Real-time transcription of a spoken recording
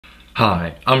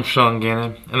Hi, I'm Sean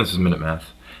Gannon, and this is Minute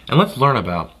Math. And let's learn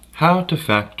about how to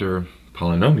factor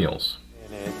polynomials.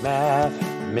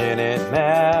 Minute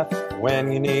Math.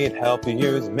 When you need help, you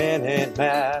use Minute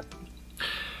Math.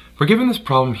 We're given this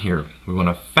problem here. We want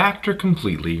to factor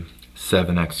completely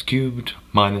 7x³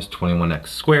 minus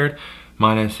 21x²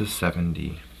 minus a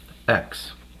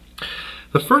 70x.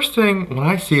 The first thing, when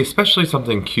I see especially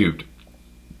something cubed,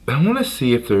 I want to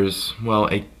see if there's, well,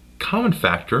 a common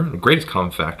factor, the greatest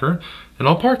common factor, in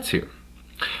all parts here.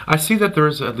 I see that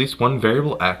there's at least one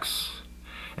variable x,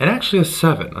 and actually a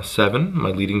 7. A 7, my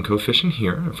leading coefficient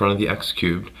here, in front of the x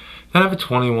cubed. Then I have a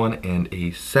 21 and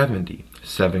a 70.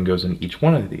 7 goes in each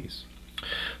one of these.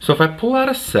 So if I pull out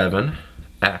a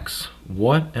 7x,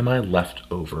 what am I left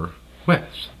over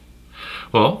with?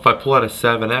 Well, if I pull out a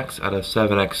 7x out of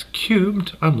 7x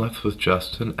cubed, I'm left with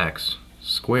just an x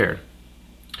squared.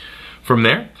 From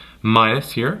there,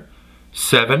 minus here,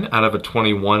 7 out of a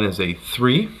 21 is a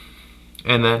 3,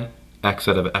 and then x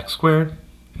out of x squared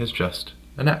is just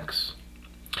an x.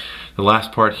 The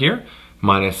last part here,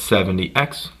 minus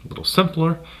 70x, a little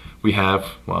simpler. We have,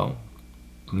 well,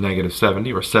 negative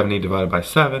 70, or 70 divided by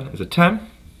 7 is a 10.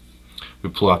 We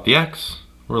pull out the x,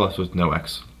 we're left with no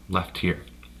x left here.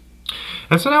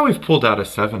 And so now we've pulled out a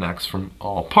 7x from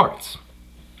all parts.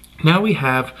 Now we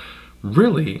have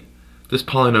really this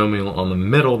polynomial on the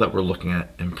middle that we're looking at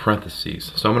in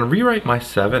parentheses. So I'm going to rewrite my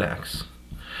 7x,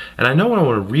 and I know I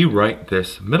want to rewrite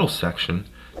this middle section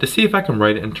to see if I can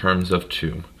write it in terms of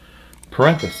two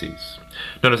parentheses.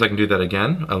 Notice I can do that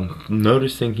again. I'm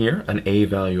noticing here an a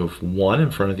value of 1 in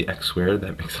front of the x squared.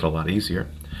 That makes it a lot easier.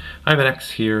 I have an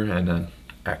x here and an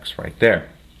x right there.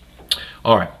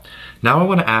 Alright, now I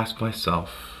want to ask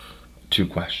myself two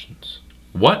questions.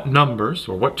 What numbers,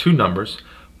 or what two numbers,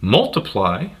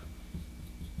 multiply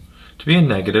to be a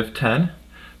negative 10,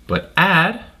 but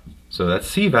add, so that's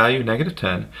c value, negative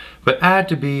 10, but add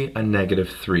to be a negative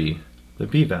 3, the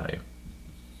b value.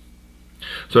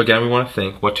 So again, we want to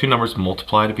think what two numbers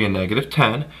multiply to be a negative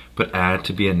 10, but add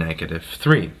to be a negative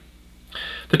 3.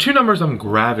 The two numbers I'm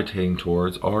gravitating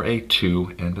towards are a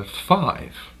 2 and a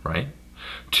 5, right?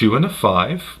 2 and a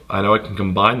 5, I know I can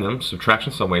combine them,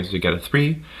 subtraction some ways to get a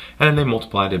 3, and then they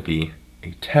multiply to be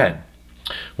a 10.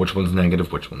 Which one's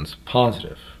negative, which one's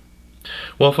positive?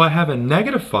 Well, if I have a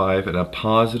negative 5 and a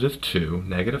positive 2,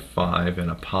 negative 5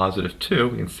 and a positive 2,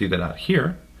 we can see that out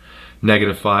here.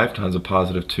 Negative 5 times a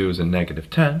positive 2 is a negative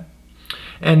 10.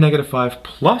 And negative 5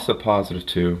 plus a positive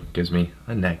 2 gives me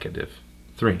a negative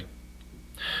 3.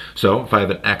 So if I have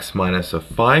an x minus a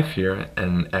 5 here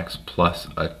and an x plus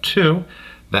a 2,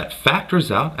 that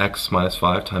factors out x minus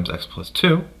 5 times x plus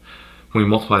 2. When we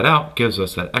multiply it out, gives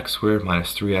us that x squared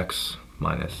minus 3x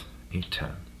minus a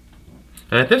 10.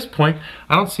 And at this point,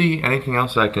 I don't see anything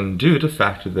else I can do to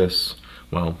factor this,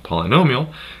 well,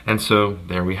 polynomial. And so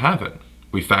there we have it.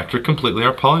 We factored completely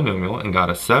our polynomial and got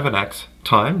a 7x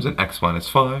times an x minus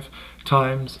 5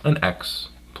 times an x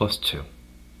plus 2.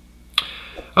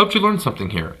 I hope you learned something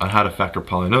here on how to factor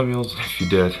polynomials. If you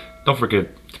did, don't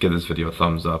forget to give this video a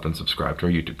thumbs up and subscribe to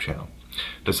our YouTube channel.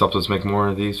 This helps us make more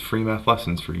of these free math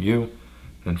lessons for you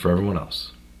and for everyone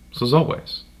else. So as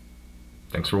always,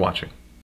 thanks for watching.